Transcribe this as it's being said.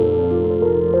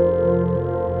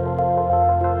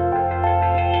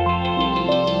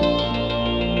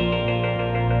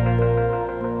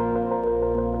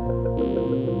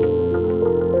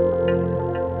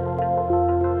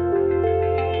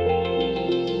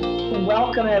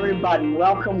welcome everybody.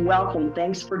 Welcome.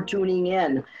 Thanks for tuning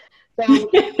in. So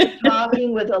we're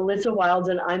talking with Elissa Wilds,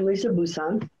 and I'm Lisa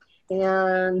Busan,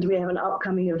 and we have an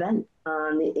upcoming event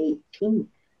on the 18th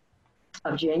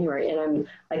of January, and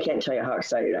I can't tell you how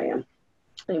excited I am.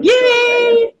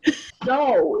 Yay!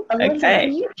 So, Elissa,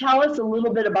 can you tell us a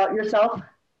little bit about yourself?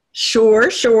 Sure.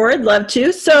 I'd love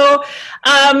to. So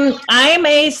I'm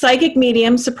a psychic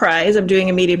medium. Surprise, I'm doing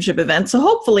a mediumship event, so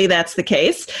hopefully that's the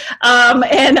case.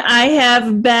 And I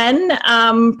have been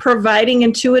providing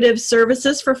intuitive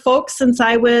services for folks since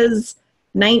I was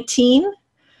 19.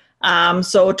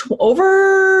 So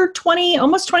over 20,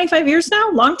 almost 25 years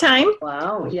now, long time.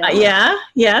 Wow. Yeah.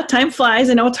 Yeah. Time flies.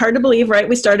 I know it's hard to believe, right?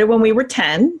 We started when we were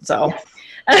 10. So.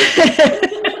 Yes.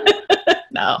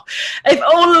 No, if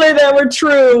only that were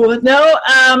true. No,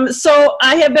 so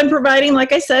I have been providing,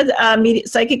 like I said,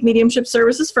 psychic mediumship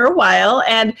services for a while,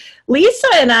 and Lisa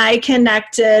and I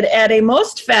connected at a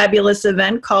most fabulous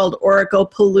event called Oracle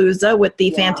Palooza with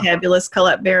the fantabulous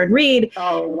Colette Baron-Reed.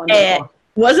 Oh, wonderful.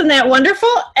 Wasn't that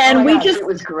wonderful? And it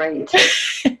was great.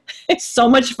 It's so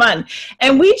much fun.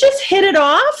 And we just hit it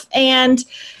off, and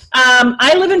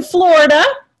I live in Florida.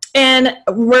 And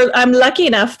I'm lucky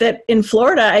enough that in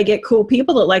Florida, I get cool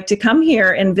people that like to come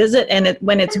here and visit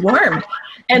when it's warm.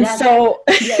 And so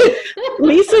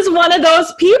Lisa's one of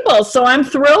those people. So I'm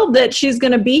thrilled that she's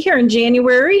going to be here in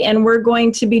January, and we're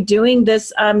going to be doing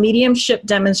this mediumship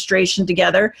demonstration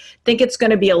together. I think it's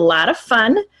going to be a lot of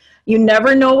fun. You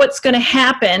never know what's going to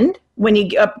happen when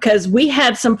because we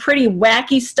had some pretty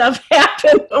wacky stuff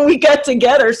happen when we got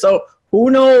together. So who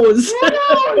knows?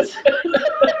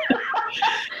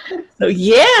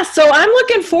 So I'm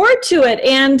looking forward to it.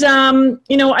 And,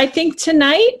 I think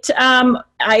tonight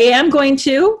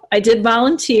I did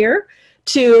volunteer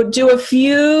to do a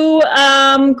few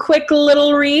quick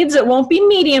little reads. It won't be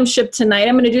mediumship tonight.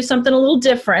 I'm going to do something a little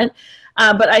different.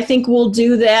 But I think we'll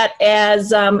do that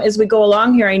as we go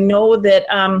along here. I know that,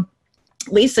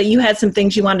 Lisa, you had some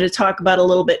things you wanted to talk about a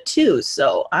little bit too.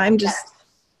 So I'm just...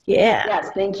 Yeah.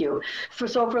 Yes, thank you. For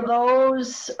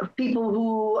those people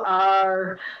who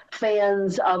are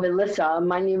fans of Elissa,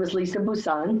 my name is Lisa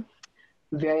Busan.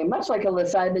 Very much like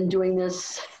Elissa, I've been doing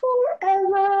this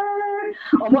forever,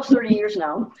 almost 30 years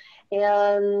now.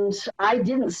 And I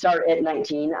didn't start at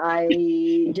 19. I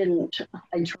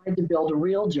tried to build a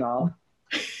real job.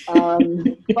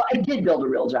 But I did build a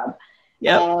real job.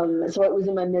 Yep. So it was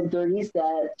in my mid-30s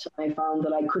that I found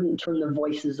that I couldn't turn the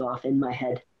voices off in my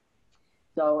head.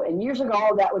 So, and years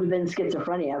ago, that would have been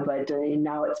schizophrenia, but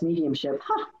now it's mediumship.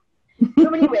 Huh. So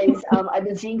anyways, I've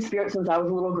been seeing spirits since I was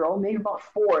a little girl. Maybe about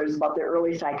 4 is about the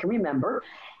earliest I can remember.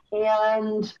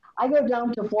 And I go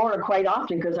down to Florida quite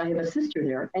often because I have a sister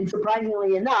there. And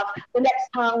surprisingly enough, the next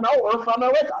town over from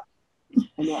Elissa.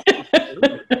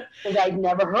 Because I'd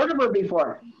never heard of her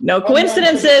before. No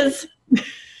coincidences.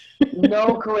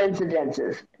 No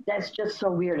coincidences. That's just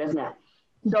so weird, isn't it?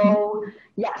 So,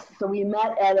 yes, so we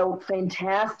met at a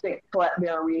fantastic Colette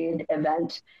Baron-Reed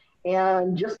event,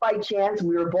 and just by chance,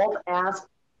 we were both asked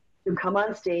to come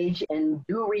on stage and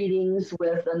do readings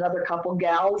with another couple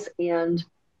gals, and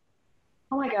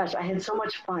oh my gosh, I had so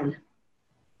much fun.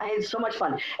 And so much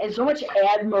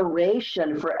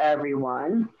admiration for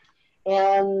everyone,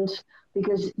 and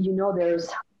because,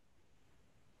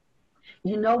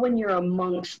 when you're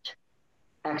amongst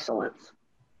excellence.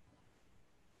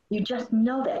 You just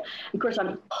know that. Of course,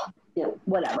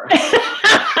 whatever. No.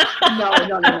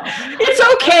 It's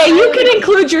okay. You can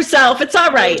include yourself. It's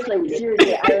all right.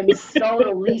 Seriously, I am so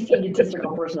the least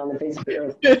egotistical person on the face of the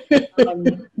earth.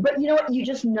 But you know what? You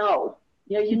just know.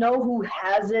 You know who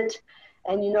has it,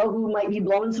 and you know who might be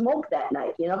blowing smoke that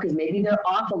night, because maybe they're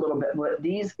off a little bit. But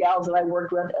these gals that I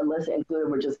worked with, Elissa included,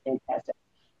 were just fantastic.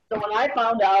 So when I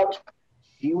found out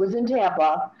she was in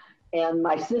Tampa, and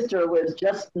my sister was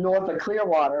just north of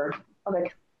Clearwater, I'm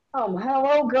like, oh,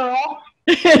 hello, girl.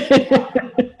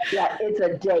 Yeah, it's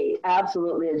a date.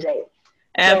 Absolutely a date.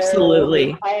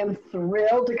 Absolutely. So I am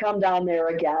thrilled to come down there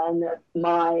again,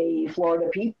 my Florida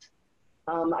peeps.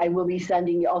 I will be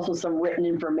sending also some written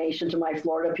information to my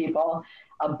Florida people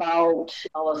about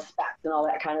all the specs and all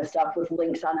that kind of stuff with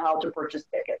links on how to purchase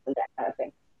tickets and that kind of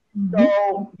thing. Mm-hmm.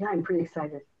 So, yeah, I'm pretty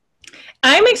excited.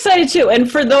 I'm excited too. And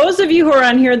for those of you who are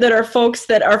on here that are folks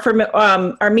that are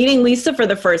meeting Lisa for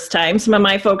the first time, some of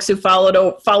my folks who followed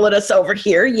us over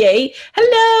here, yay.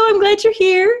 Hello, I'm glad you're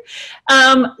here.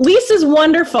 Lisa's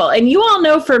wonderful. And you all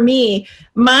know for me,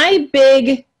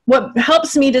 what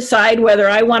helps me decide whether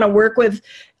I want to work with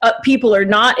people or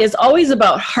not is always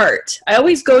about heart. I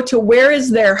always go to where is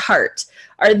their heart?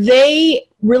 Are they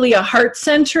really a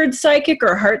heart-centered psychic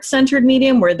or heart-centered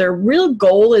medium where their real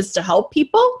goal is to help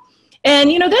people? And,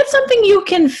 that's something you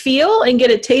can feel and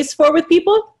get a taste for with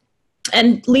people.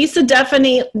 And Lisa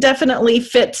definitely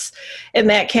fits in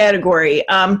that category.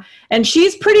 And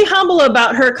she's pretty humble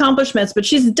about her accomplishments, but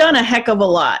she's done a heck of a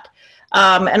lot.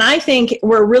 And I think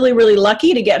we're really, really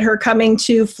lucky to get her coming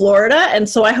to Florida. And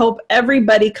so I hope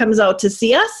everybody comes out to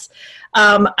see us.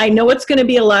 I know it's going to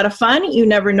be a lot of fun. You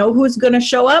never know who's going to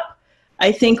show up.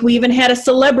 I think we even had a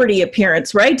celebrity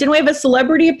appearance, right? Didn't we have a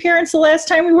celebrity appearance the last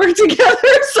time we worked together?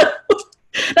 So,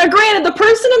 now, granted, the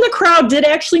person in the crowd did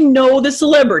actually know the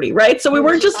celebrity, right? So we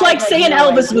weren't just like saying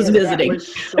Elvis was visiting. That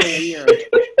was so weird.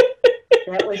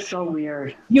 That was so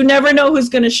weird. You never know who's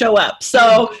going to show up.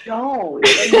 So no.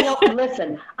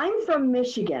 Listen, I'm from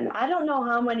Michigan. I don't know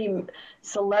how many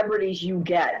celebrities you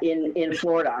get in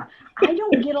Florida. I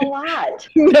don't get a lot.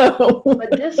 No.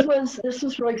 But this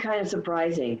was really kind of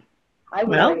surprising. I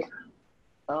was like,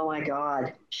 oh my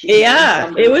God.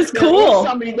 Yeah, it was cool.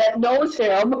 Somebody that knows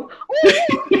him.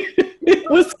 It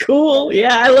was cool.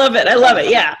 Yeah, I love it.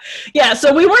 Yeah. Yeah.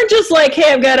 So we weren't just like,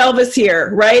 hey, I've got Elvis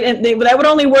here, right? And that would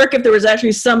only work if there was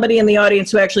actually somebody in the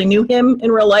audience who actually knew him in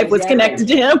real life, was connected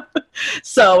to him.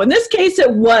 So in this case,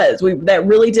 it was. That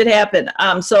really did happen.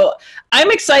 So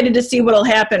I'm excited to see what'll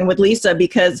happen with Lisa,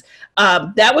 because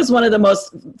that was one of the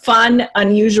most fun,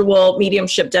 unusual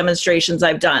mediumship demonstrations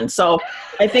I've done. So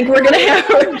I think we're going to have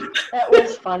her. That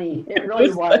was funny. It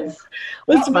really was.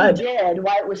 It was fun. We did,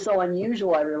 why it was so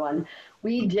unusual, everyone.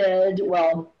 We did,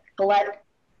 Colette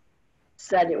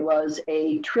said it was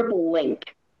a triple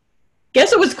link.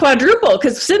 Guess it was quadruple,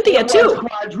 because Cynthia too.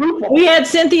 Quadruple. We had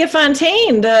Cynthia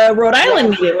Fontaine, the Rhode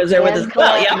Island media, was there with us as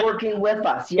well. Yeah, working with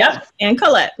us. Yes. Yep. And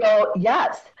Colette. So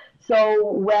yes.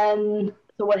 So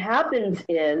what happens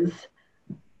is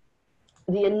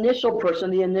the initial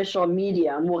person, the initial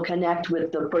medium, will connect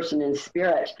with the person in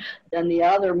spirit. Then the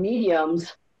other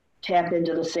mediums tap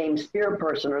into the same spirit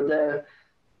person, or the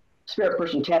spirit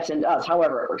person taps into us,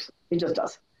 however it works. It just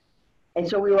does. And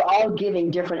so we were all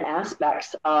giving different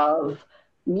aspects of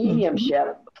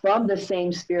mediumship from the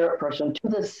same spirit person to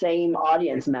the same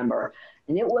audience member.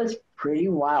 And it was pretty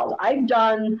wild. I've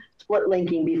done split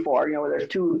linking before, where there's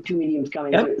two mediums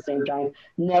coming through at the same time.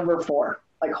 Never four.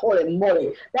 Like, holy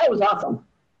moly. That was awesome.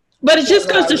 But it just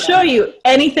goes to show you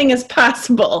anything is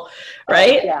possible,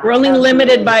 right? Yeah, we're only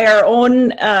limited by our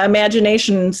own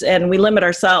imaginations, and we limit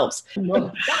ourselves.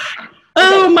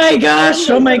 Oh my gosh.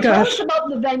 Oh my gosh. Tell us about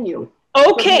the venue.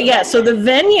 Okay, yeah, so the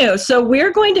venue. So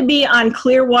we're going to be on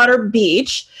Clearwater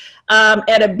Beach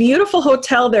at a beautiful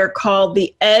hotel there called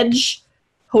the Edge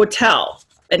Hotel.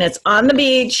 And it's on the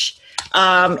beach.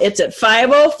 It's at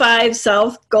 505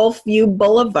 South Gulfview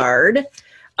Boulevard.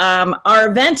 Our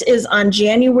event is on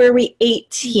January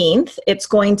 18th. It's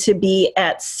going to be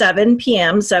at 7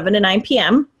 p.m., 7 to 9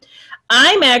 p.m.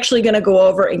 I'm actually going to go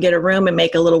over and get a room and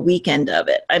make a little weekend of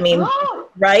it. I mean,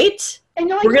 right?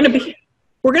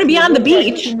 We're going to be on the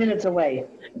beach. 15 minutes away.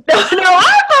 No,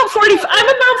 I'm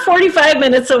about 45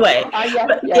 minutes away.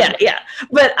 Yeah.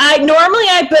 But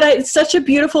it's such a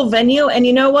beautiful venue. And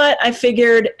you know what? I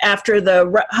figured after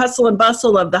the hustle and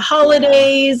bustle of the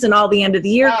holidays and all the end of the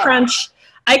year crunch,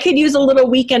 I could use a little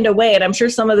weekend away. And I'm sure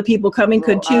some of the people coming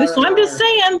could too. So I'm just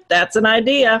saying, that's an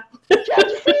idea.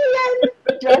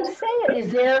 Just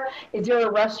saying. Is there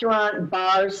a restaurant,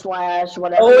 bar /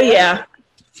 whatever? Oh, yeah.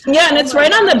 Yeah, and it's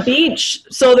right on the beach.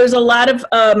 So there's a lot of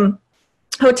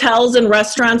hotels and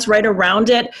restaurants right around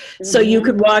it. So you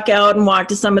could walk out and walk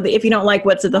to some of the, if you don't like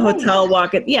what's at the hotel,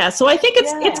 walk it. Yeah, so I think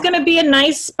it's going to be a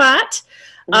nice spot.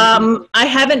 I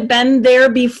haven't been there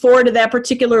before to that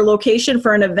particular location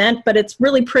for an event, but it's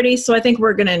really pretty. So I think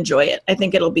we're going to enjoy it. I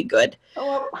think it'll be good.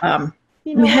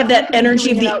 We have that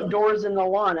energy of the outdoors in the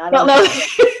lawn.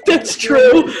 That's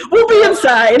true. We'll be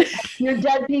inside. Your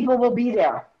dead people will be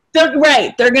there.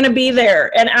 Right. They're going to be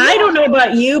there. And I don't know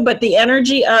about you, but the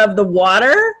energy of the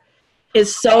water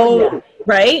is so,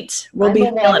 right? We'll be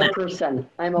feeling it.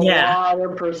 I'm a water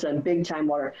person, big time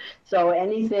water. So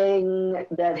anything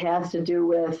that has to do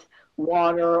with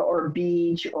water or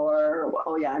beach or,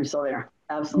 I'm still there.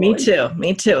 Absolutely.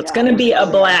 Me too. It's going to be a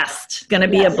blast. Going to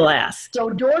be a blast. So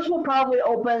doors will probably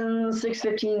open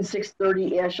 6:15,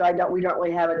 6:30-ish. We don't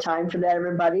really have a time for that,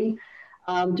 everybody.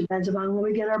 Depends upon when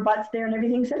we get our butts there and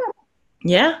everything set up.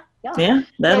 Yeah.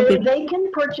 They can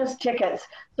purchase tickets.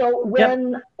 So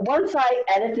once I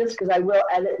edit this, because I will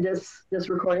edit this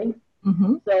recording,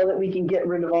 so that we can get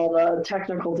rid of all the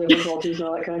technical difficulties and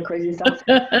all that kind of crazy stuff.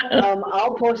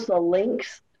 I'll post the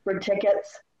links for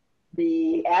tickets,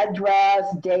 the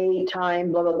address, date,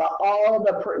 time, blah, blah, blah, all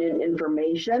the pertinent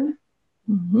information.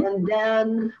 And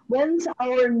then when's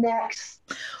our next?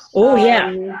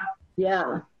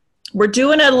 We're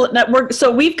doing a network.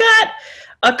 So we've got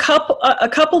a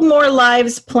couple more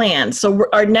lives planned. So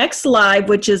our next live,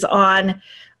 which is on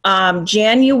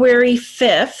January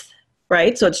 5th,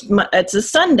 right? So it's a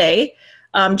Sunday,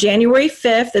 January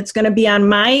 5th. It's going to be on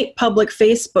my public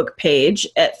Facebook page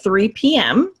at 3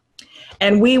 p.m.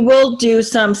 And we will do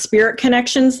some spirit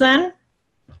connections then.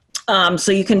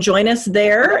 So you can join us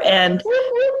there, and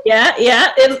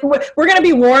we're going to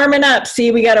be warming up.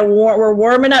 See, we're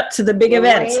warming up to the big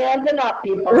event. Revving up,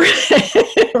 people.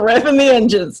 Revving the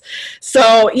engines.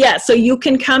 So so you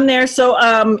can come there. So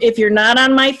if you're not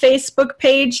on my Facebook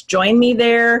page, join me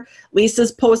there.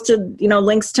 Lisa's posted,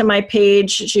 links to my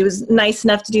page. She was nice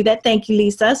enough to do that. Thank you,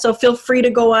 Lisa. So feel free to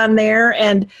go on there,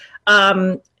 and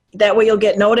that way you'll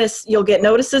get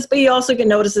notices, but you also get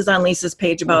notices on Lisa's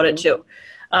page about it too.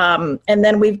 And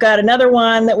then we've got another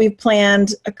one that we've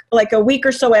planned like a week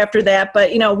or so after that,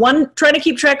 but trying to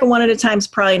keep track of one at a time is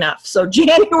probably enough. So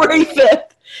January 5th,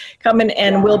 come in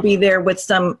and we'll be there with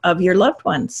some of your loved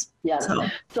ones. Yeah.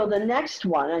 So the next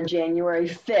one on January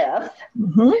 5th,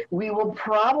 we will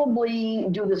probably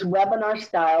do this webinar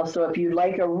style. So if you'd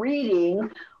like a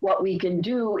reading, what we can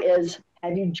do is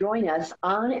have you join us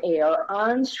on air,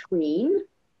 on screen.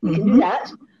 We can do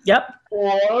that. Yep.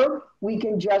 Or we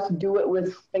can just do it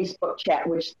with Facebook chat,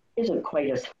 which isn't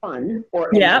quite as fun or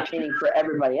entertaining for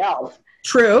everybody else.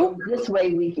 True. This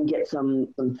way we can get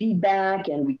some feedback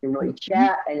and we can really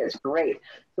chat, and it's great.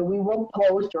 So we will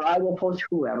post, or I will post,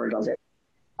 whoever does it.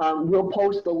 We'll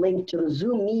post the link to the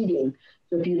Zoom meeting.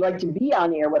 So if you'd like to be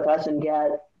on air with us and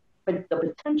get the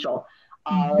potential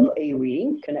of a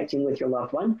reading, connecting with your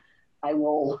loved one, I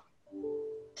will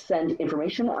send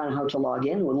information on how to log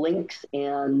in with links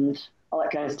and all that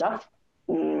kind of stuff.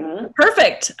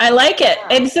 Perfect. I like it.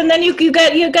 And so then you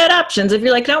got options. If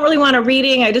you're like, I don't really want a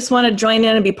reading, I just want to join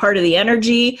in and be part of the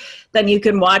energy, then you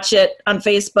can watch it on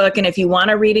Facebook. And if you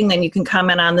want a reading, then you can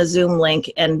comment on the Zoom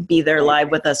link and be there live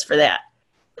with us for that.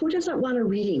 Who doesn't want a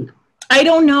reading? I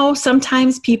don't know.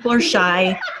 Sometimes people are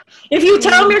shy. If you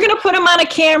tell them you're going to put them on a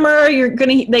camera,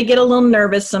 they get a little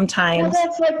nervous sometimes. Well,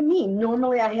 that's like me.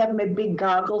 Normally I have my big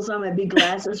goggles on, my big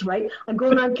glasses, right? I'm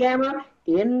going on camera.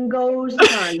 In goes the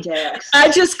contacts. I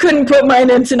just couldn't put mine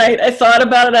in tonight. I thought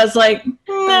about it. I was like,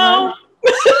 no.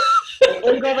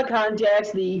 In go the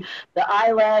contacts, the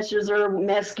eyelashes or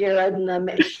mascara, and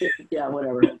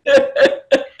whatever.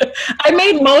 I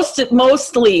made most of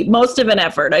an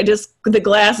effort. The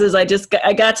glasses,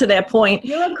 I got to that point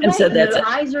and said that's it. Your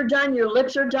eyes are done, your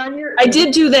lips are done. I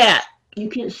did do that. You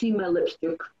can't see my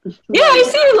lipstick. Yeah, I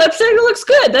see your lipstick. It looks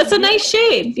good. That's a nice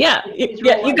shade. Yeah.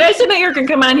 You guys in New York can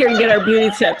come on here and get our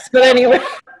beauty tips. But anyway,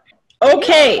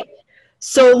 okay.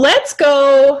 So let's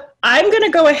go. I'm going to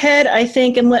go ahead, I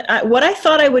think, and what I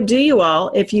thought I would do, you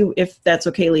all, if that's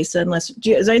okay, Lisa, is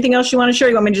there anything else you want to share?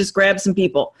 You want me to just grab some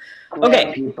people?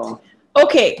 Okay.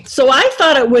 So I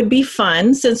thought it would be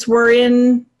fun, since we're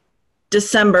in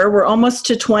December, we're almost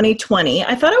to 2020.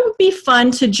 I thought it would be fun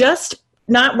to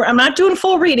I'm not doing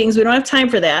full readings. We don't have time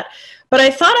for that. But I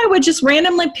thought I would just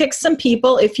randomly pick some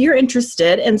people, if you're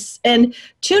interested, and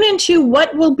tune into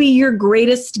what will be your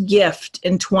greatest gift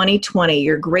in 2020,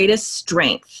 your greatest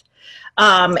strength.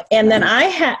 And then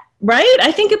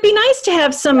I think it'd be nice to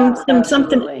have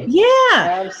something. Yeah.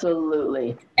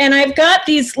 Absolutely. And I've got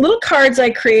these little cards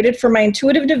I created for my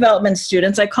intuitive development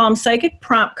students. I call them psychic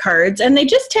prompt cards, and they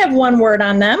just have one word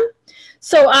on them.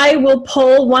 So I will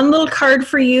pull one little card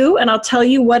for you, and I'll tell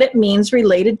you what it means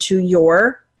related to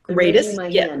your greatest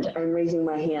gift. I'm raising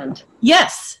my hand.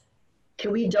 Yes.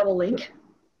 Can we double link?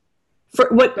 For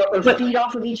what? Feed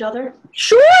off of each other?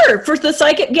 Sure. For the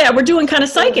psychic. Yeah, we're doing kind of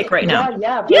psychic right now.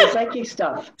 Yeah, the psychic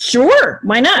stuff. Sure.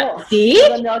 Why not? Cool. See? So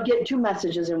then I'll get 2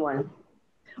 messages in one.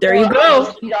 There you go.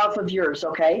 Feed off of yours,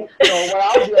 okay? So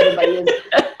what I'll do, everybody, is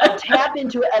I'll tap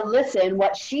into Elissa and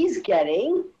what she's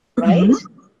getting, right?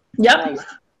 Mm-hmm. Yep. Nice.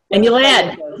 And you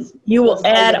will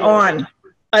add on.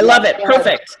 I love it.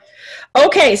 Perfect.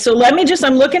 Okay, so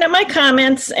I'm looking at my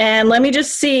comments, and let me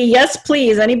just see. Yes,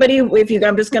 please. Anybody,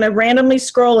 I'm just going to randomly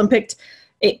scroll and pick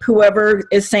whoever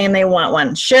is saying they want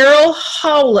one. Cheryl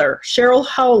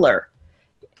Howler.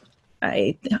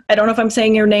 I don't know if I'm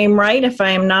saying your name right. If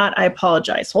I am not, I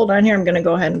apologize. Hold on here. I'm going to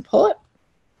go ahead and pull it.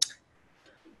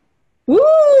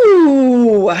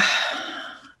 Ooh.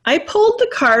 I pulled the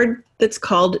card that's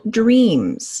called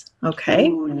Dreams. Okay.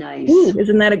 Ooh, nice. Ooh,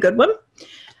 isn't that a good one?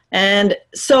 And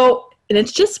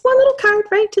it's just one little card,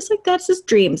 right? Just like that, it says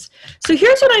Dreams. So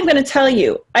here's what I'm going to tell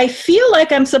you. I feel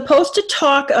like I'm supposed to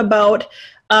talk about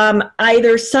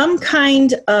either some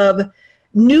kind of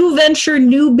new venture,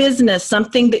 new business,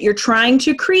 something that you're trying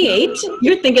to create.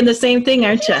 You're thinking the same thing,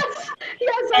 aren't you?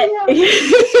 Yes, I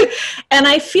am. And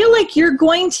I feel like you're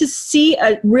going to see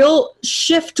a real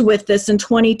shift with this in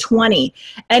 2020.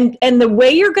 And the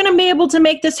way you're going to be able to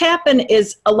make this happen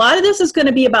is a lot of this is going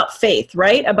to be about faith,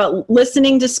 right? About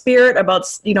listening to spirit, about,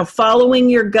 following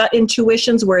your gut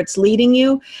intuitions where it's leading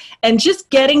you, and just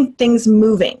getting things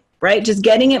moving, right? Just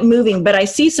getting it moving. But I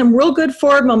see some real good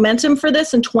forward momentum for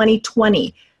this in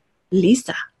 2020.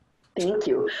 Lisa. Thank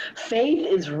you. Faith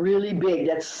is really big.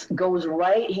 That goes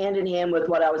right hand in hand with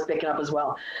what I was picking up as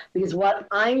well. Because what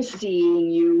I'm seeing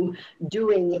you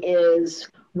doing is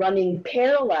running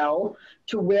parallel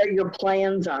to where your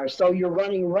plans are. So you're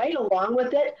running right along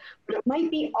with it, but it might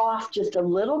be off just a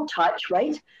little touch,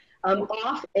 right?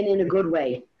 Off and in a good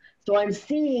way. So I'm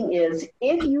seeing is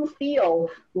if you feel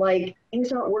like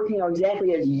things aren't working out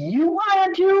exactly as you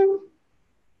want to,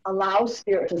 allow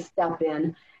spirit to step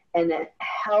in and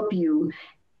help you.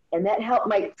 And that help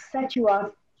might set you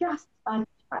off just a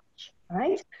touch, all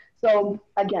right? So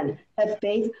again, have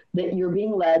faith that you're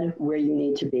being led where you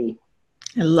need to be.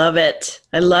 I love it.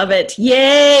 I love it.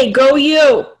 Yay, go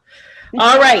you.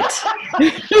 All right.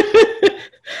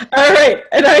 All right.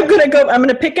 And I'm going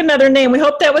to pick another name. We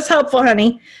hope that was helpful,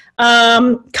 honey.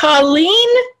 Colleen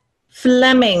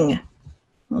Fleming.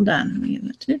 Hold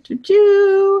on.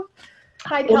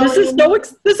 Hi, Colleen. Well,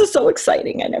 this is so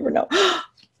exciting. I never know.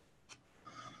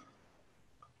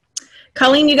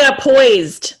 Colleen, you got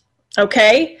poised.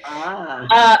 Okay.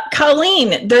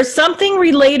 Colleen, there's something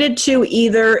related to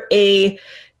either a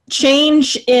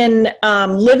change in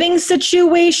living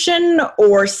situation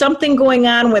or something going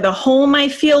on with a home. I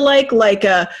feel like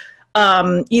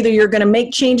either you're going to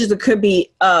make changes. It could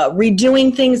be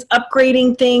redoing things,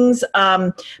 upgrading things.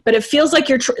 But it feels like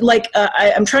you're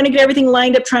I'm trying to get everything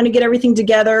lined up, trying to get everything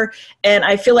together. And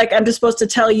I feel like I'm just supposed to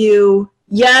tell you,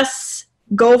 yes,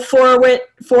 go for it.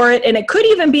 And it could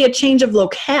even be a change of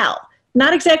locale.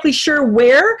 Not exactly sure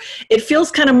where. It feels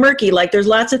kind of murky. Like there's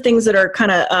lots of things that are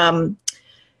kind of,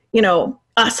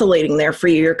 oscillating there for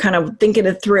you. You're kind of thinking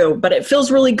it through, but it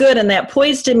feels really good. And that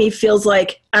poise to me feels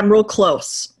like I'm real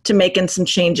close to making some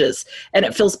changes and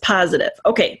it feels positive.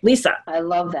 Okay, Lisa. I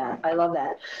love that.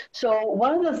 So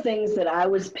one of the things that I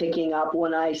was picking up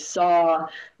when I saw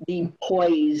the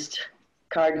poised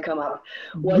card come up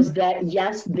was that,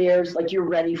 yes, there's like, you're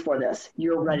ready for this.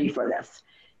 You're ready for this.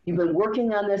 You've been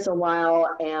working on this a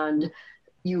while and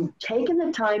you've taken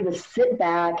the time to sit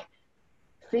back,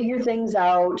 figure things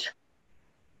out,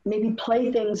 maybe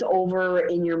play things over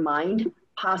in your mind,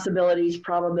 possibilities,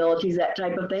 probabilities, that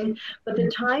type of thing. But the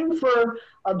time for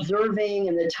observing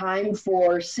and the time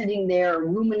for sitting there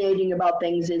ruminating about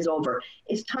things is over.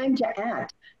 It's time to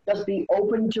act. Just be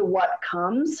open to what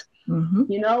comes,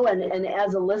 and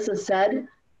as Elissa said,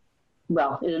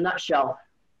 well, in a nutshell,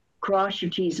 cross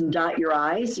your T's and dot your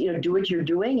I's, do what you're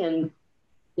doing. And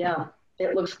yeah,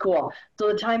 it looks cool.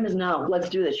 So the time is now. Let's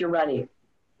do this. You're ready.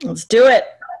 Let's do it.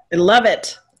 I love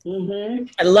it.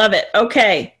 I love it.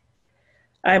 Okay.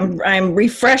 I'm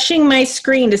refreshing my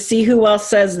screen to see who else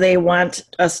says they want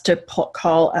us to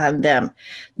call on them.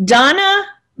 Donna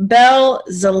Bell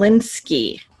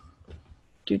Zielinski.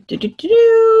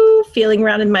 Feeling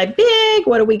around in my big.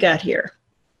 What do we got here?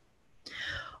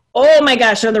 Oh my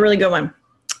gosh, another really good one.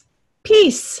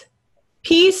 Peace.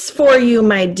 Peace for you,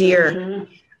 my dear.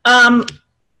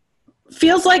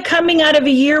 Feels like coming out of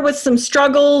a year with some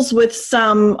struggles, with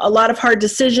a lot of hard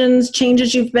decisions,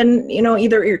 changes you've been,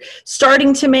 either you're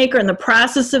starting to make or in the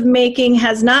process of making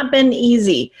has not been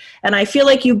easy. And I feel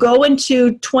like you go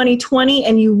into 2020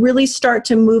 and you really start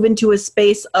to move into a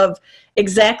space of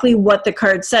exactly what the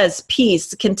card says,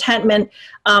 peace, contentment,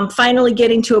 finally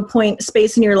getting to a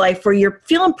space in your life where you're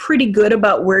feeling pretty good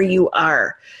about where you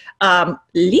are.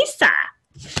 Lisa.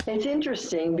 It's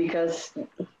interesting because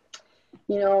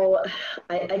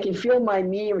I can feel my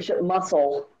mediumship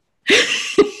muscle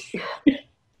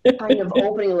kind of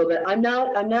opening a little bit. I'm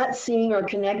not seeing or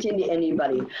connecting to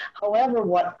anybody. However,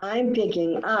 what I'm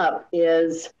picking up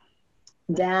is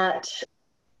that,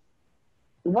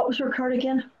 what was her card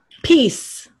again?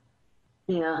 Peace.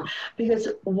 Yeah, because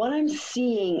what I'm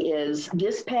seeing is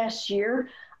this past year,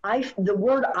 the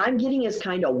word I'm getting is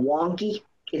kind of wonky.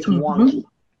 It's wonky.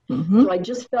 So I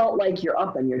just felt like you're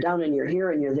up and you're down and you're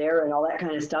here and you're there and all that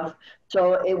kind of stuff.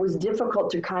 So it was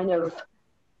difficult to kind of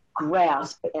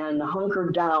grasp and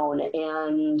hunker down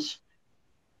and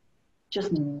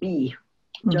just be,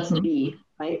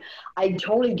 right? I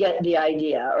totally get the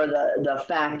idea or the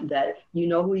fact that you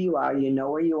know who you are, you know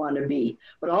where you want to be,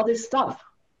 but all this stuff,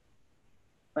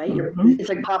 right? It's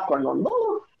like popcorn going,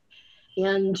 whoa.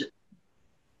 And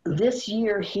this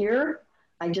year here,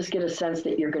 I just get a sense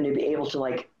that you're going to be able to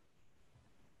like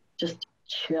just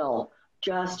chill.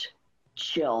 I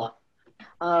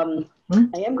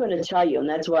am going to tell you, and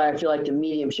that's why I feel like the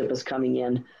mediumship is coming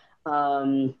in.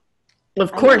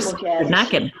 Of course, you're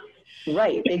knocking.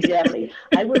 Right, exactly.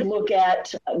 I would look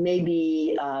at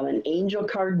maybe an angel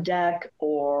card deck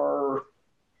or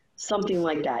something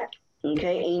like that.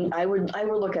 Okay, and I would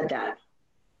look at that.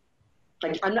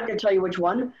 Like, I'm not going to tell you which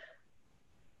one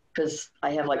because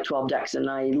I have like 12 decks and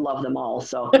I love them all.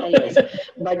 So, anyways,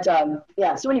 but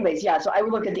yeah. So, anyways, yeah. So I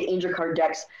would look at the angel card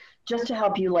decks just to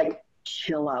help you like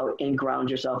chill out and ground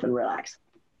yourself and relax.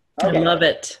 Okay. I love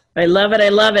it. I love it. I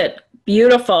love it.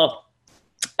 Beautiful.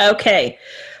 Okay.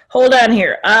 Hold on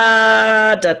here.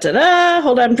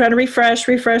 Hold on. I'm trying to refresh.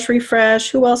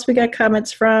 Who else we got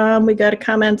comments from? We got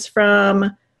comments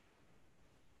from.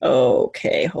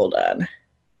 Okay. Hold on.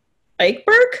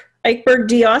 Eichberg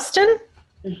D. Austin.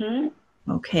 Mm-hmm.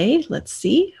 Okay. Let's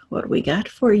see what we got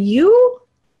for you.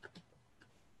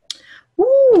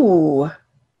 Ooh.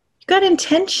 You got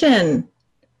intention.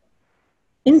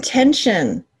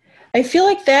 I feel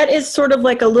like that is sort of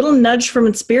like a little nudge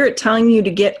from spirit telling you to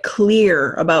get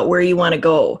clear about where you want to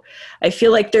go. I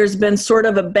feel like there's been sort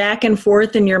of a back and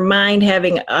forth in your mind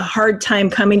having a hard time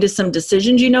coming to some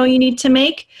decisions you know you need to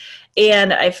make.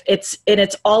 And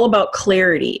it's all about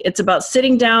clarity. It's about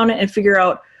sitting down and figure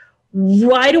out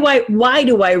why do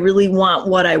I really want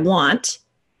what I want?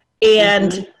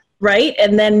 And mm-hmm. Right?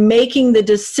 And then making the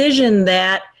decision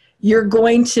that you're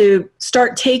going to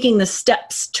start taking the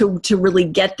steps to really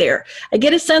get there. I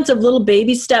get a sense of little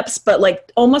baby steps, but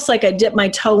like almost like I dip my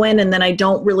toe in and then I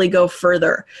don't really go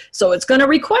further. So it's going to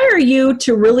require you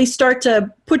to really start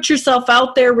to put yourself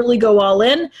out there, really go all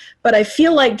in. But I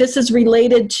feel like this is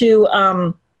related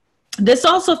to, this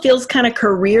also feels kind of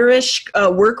careerish,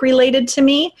 work related to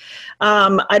me.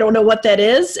 I don't know what that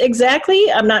is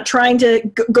exactly. I'm not trying to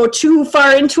go too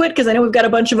far into it because I know we've got a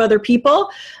bunch of other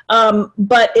people.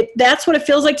 But that's what it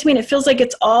feels like to me. And it feels like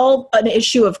it's all an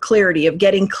issue of clarity, of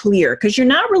getting clear, because you're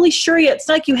not really sure yet. It's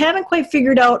like you haven't quite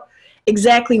figured out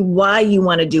exactly why you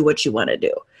want to do what you want to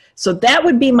do. So that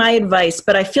would be my advice,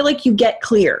 but I feel like you get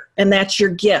clear, and that's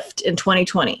your gift in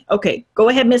 2020. Okay, go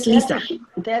ahead, Miss Lisa.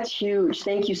 That's huge.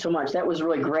 Thank you so much. That was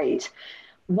really great.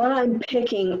 What I'm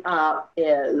picking up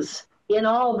is in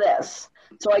all this,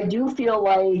 so I do feel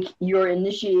like you're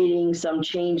initiating some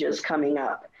changes coming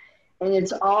up, and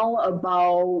it's all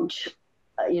about,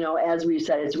 as we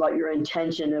said, it's about your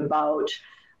intention, about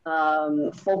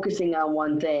focusing on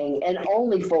one thing and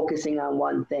only focusing on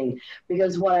one thing,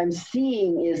 because what I'm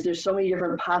seeing is there's so many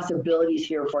different possibilities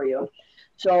here for you.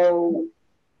 So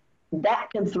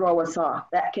that can throw us off.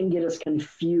 That can get us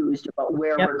confused about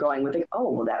where we're going. We think,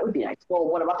 oh, well, that would be nice. Well,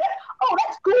 what about that? Oh,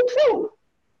 that's cool too.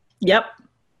 Yep.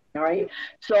 All right.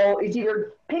 So it's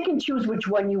either pick and choose which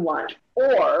one you want,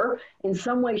 or in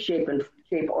some way, shape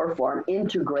or form,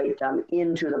 integrate them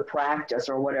into the practice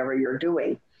or whatever you're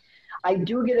doing. I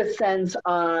do get a sense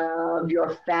of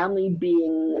your family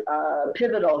being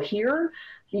pivotal here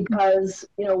because,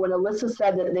 when Elissa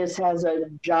said that this has a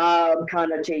job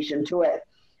connotation to it,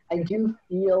 I do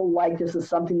feel like this is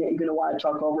something that you're going to want to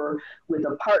talk over with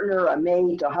a partner, a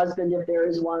mate, a husband, if there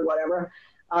is one, whatever,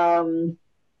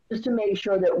 just to make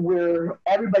sure that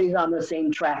everybody's on the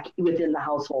same track within the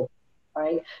household,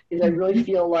 right? Because I really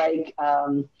feel like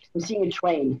I'm seeing a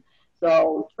train.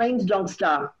 So trains don't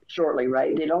stop shortly,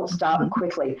 right? They don't stop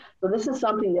quickly. So this is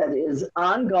something that is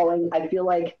ongoing. I feel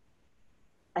like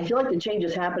the change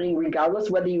is happening regardless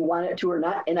whether you want it to or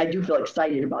not, and I do feel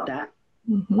excited about that.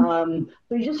 Mm-hmm.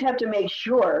 So you just have to make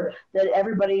sure that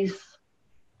everybody's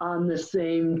on the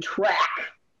same track.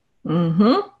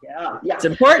 Mm-hmm. Yeah. It's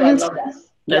important. So I love that.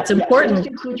 That's important. Just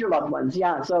include your loved ones.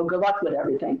 Yeah. So good luck with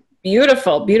everything.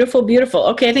 Beautiful.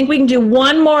 Okay, I think we can do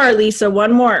one more, Lisa.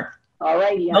 One more. All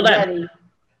righty, I'm ready.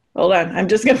 Hold on. I'm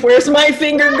just going to, where's my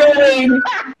finger going?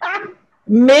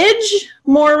 Midge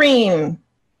Maureen.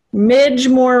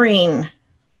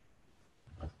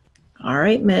 All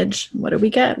right, Midge. What do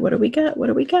we got?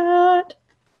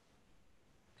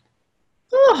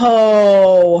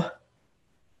 Oh,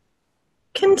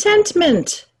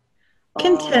 contentment.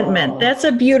 That's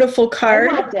a beautiful card.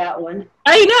 I want that one.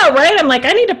 I know, right? I'm like,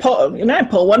 I need to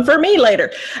pull one for me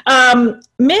later.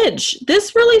 Midge,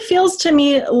 this really feels to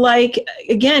me like,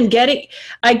 again,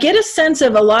 I get a sense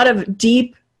of a lot of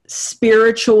deep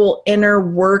spiritual inner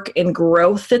work and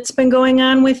growth that's been going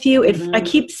on with you. I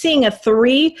keep seeing a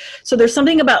 3. So there's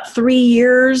something about 3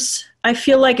 years. I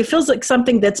feel like it feels like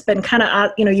something that's been kind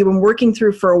of, you've been working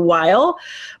through for a while,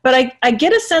 but I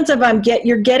get a sense of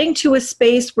you're getting to a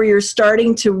space where you're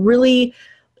starting to really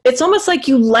it's almost like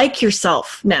you like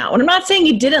yourself now. And I'm not saying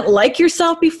you didn't like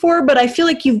yourself before, but I feel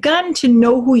like you've gotten to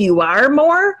know who you are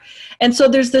more. And so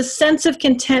there's this sense of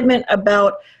contentment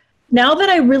about, now that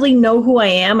I really know who I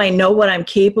am, I know what I'm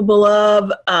capable of.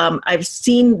 I've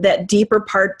seen that deeper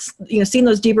parts, seen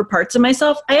those deeper parts of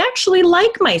myself. I actually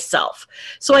like myself.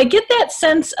 So I get that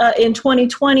sense in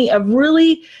 2020 of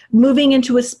really moving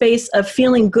into a space of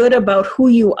feeling good about who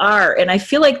you are. And I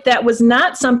feel like that was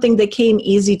not something that came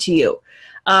easy to you.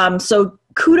 So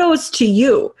kudos to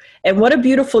you. And what a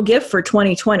beautiful gift for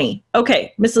 2020.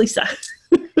 Okay, Miss Lisa.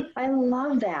 I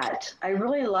love that. I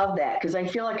really love that, because I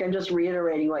feel like I'm just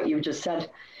reiterating what you just said.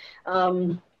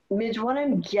 Midge, what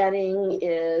I'm getting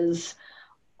is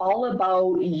all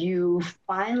about you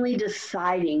finally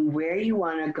deciding where you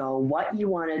want to go, what you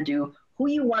want to do, who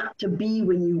you want to be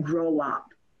when you grow up.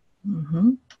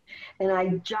 Mm-hmm. And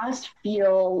I just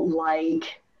feel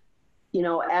like,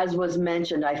 as was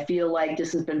mentioned, I feel like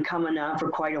this has been coming on for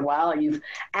quite a while. You've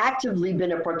actively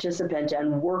been a participant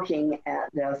and working at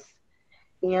this.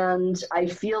 And I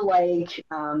feel like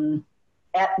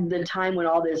at the time when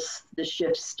all this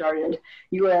shift started,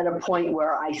 you were at a point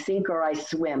where I sink or I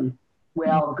swim.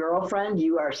 Well, girlfriend,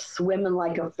 you are swimming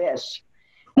like a fish.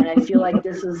 And I feel like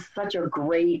this is such a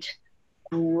great,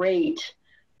 great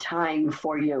time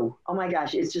for you. Oh my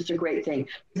gosh, it's just a great thing.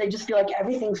 I just feel like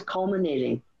everything's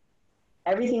culminating.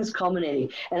 Everything's culminating.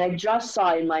 And I just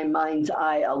saw in my mind's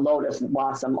eye a lotus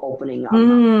blossom opening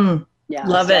up. Yeah,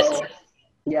 love it.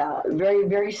 Yeah, very,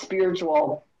 very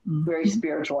spiritual, very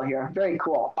spiritual here. Very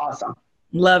cool. Awesome.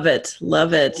 Love it.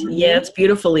 Love it. Yeah, it's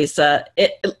beautiful, Lisa.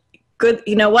 Good.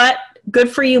 You know what?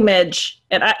 Good for you, Midge.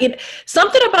 And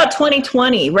something about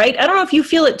 2020, right? I don't know if you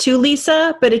feel it too,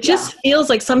 Lisa, but it just feels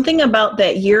like something about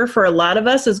that year for a lot of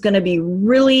us is going to be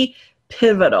really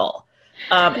pivotal.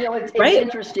 It's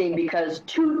interesting because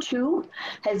 2-2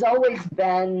 has always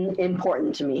been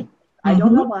important to me. I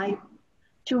don't know why.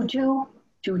 2-2.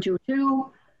 2-2-2,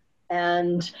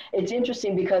 and it's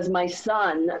interesting because my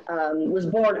son was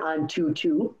born on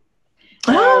 2-2.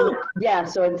 Yeah,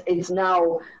 so it's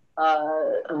now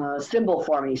a symbol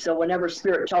for me. So whenever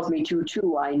Spirit tells me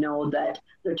 2-2, I know that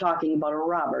they're talking about a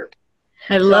Robert.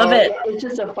 I love it. It's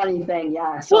just a funny thing,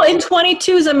 yeah. So, well, and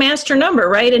 22 is a master number,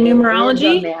 right, in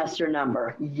numerology? It is a master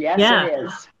number. Yes, it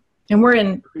is. And we're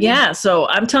in, so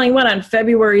I'm telling you what, on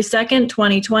February 2nd,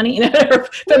 2020,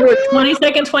 February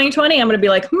 22nd, 2020, I'm going to be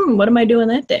like, what am I doing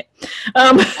that day?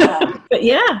 But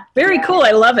yeah, very cool.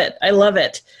 I love it. I love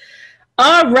it.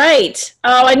 All right.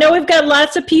 I know we've got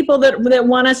lots of people that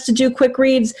want us to do quick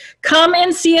reads. Come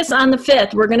and see us on the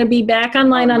 5th. We're going to be back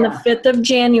online on the 5th of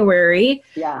January.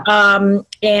 Yeah.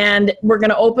 And we're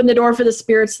going to open the door for the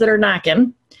spirits that are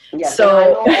knocking. Yes. So I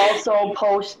will also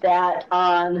post that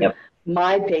on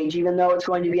my page, even though it's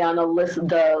going to be on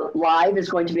the live is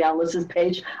going to be on Alyssa's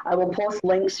page. I will post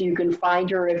links so you can find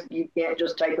her if you can't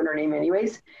just type in her name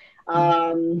anyways.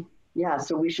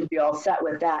 So we should be all set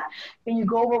with that. Can you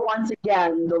go over once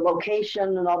again the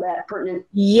location and all that pertinent?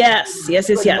 Yes.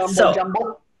 So,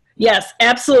 jumbo? Yes,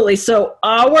 absolutely. So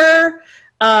our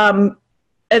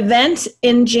event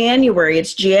in January,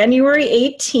 it's January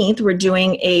 18th. We're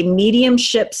doing a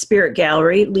mediumship spirit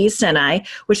gallery, Lisa and I,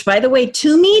 which, by the way,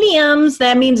 2 mediums,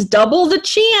 that means double the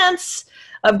chance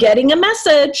of getting a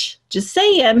message. Just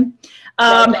saying.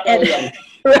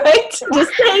 Right?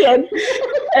 Just saying.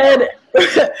 And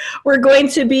we're going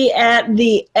to be at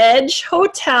the Edge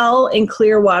Hotel in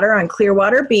Clearwater on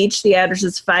Clearwater Beach. The address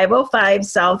is 505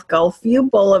 South Gulfview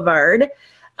Boulevard.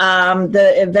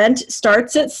 The event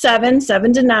starts at 7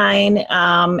 to 9,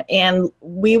 and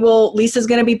Lisa's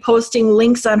going to be posting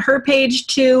links on her page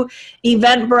to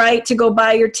Eventbrite to go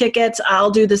buy your tickets.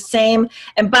 I'll do the same.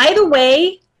 And by the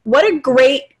way, what a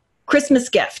great Christmas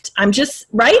gift. I'm just,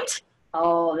 right?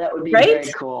 Oh, that would be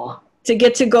very cool. To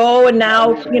get to go, and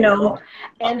now, cool.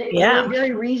 And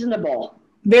very reasonable.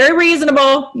 Very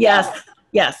reasonable.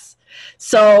 Yes.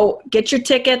 So get your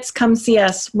tickets, come see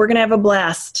us. We're going to have a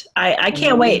blast. I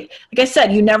can't wait. Like I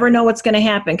said, you never know what's going to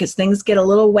happen because things get a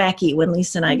little wacky when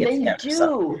Lisa and I get together. They do.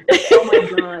 So. Oh my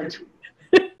God.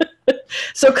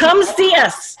 So come see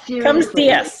us. Seriously. Come see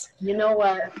us. You know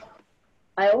what?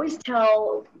 I always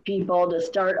tell people to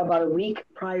start about a week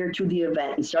prior to the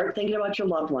event and start thinking about your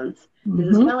loved ones. Because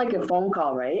it's kind of like a phone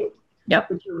call, right? Yep.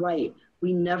 But you're right.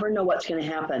 We never know what's going to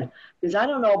happen. Because I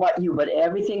don't know about you, but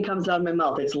everything comes out of my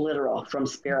mouth. It's literal from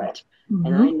Spirit.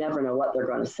 And I never know what they're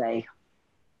going to say.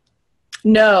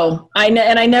 No, I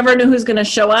never knew who's going to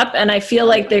show up, and I feel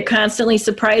like they constantly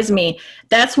surprise me.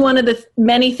 That's one of the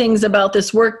many things about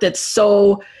this work that's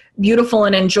so beautiful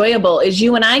and enjoyable is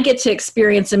you and I get to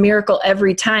experience a miracle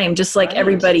every time, just like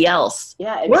everybody else.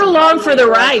 Yeah, we're along for the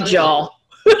ride, y'all.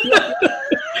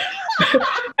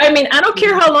 I mean, I don't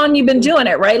care how long you've been doing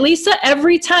it, right, Lisa?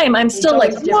 Every time I'm still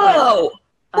like, whoa,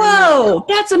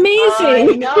 that's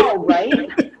amazing. I know, right?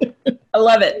 I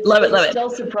love it. It still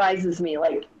surprises me.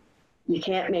 Like, you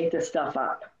can't make this stuff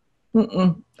up.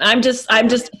 I'm just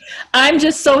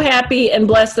so happy and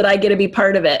blessed that I get to be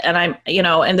part of it, and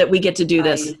and that we get to do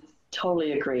this. I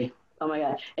totally agree. Oh my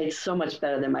God, it's so much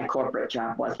better than my corporate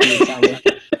job was. Let me tell you.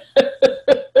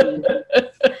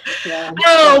 Yeah.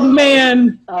 Oh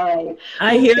man! All right.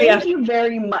 I hear you. Thank you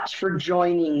very much for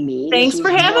joining me. Thanks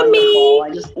for having me.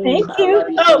 Thank you.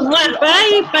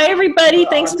 Bye everybody.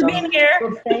 Thanks for being here.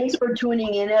 Well, thanks for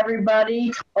tuning in,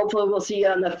 everybody. Hopefully we'll see you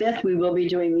on the 5th. We will be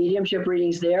doing mediumship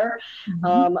readings there.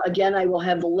 Again, I will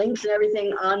have the links and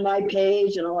everything on my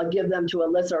page, and I'll give them to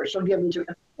Elissa, or she'll give them to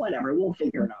whatever. We'll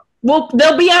figure it out. Well,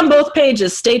 they'll be on both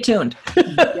pages. Stay tuned.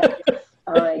 Yeah.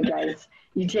 All right, guys.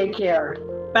 You take care.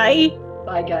 Bye.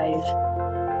 Bye, guys.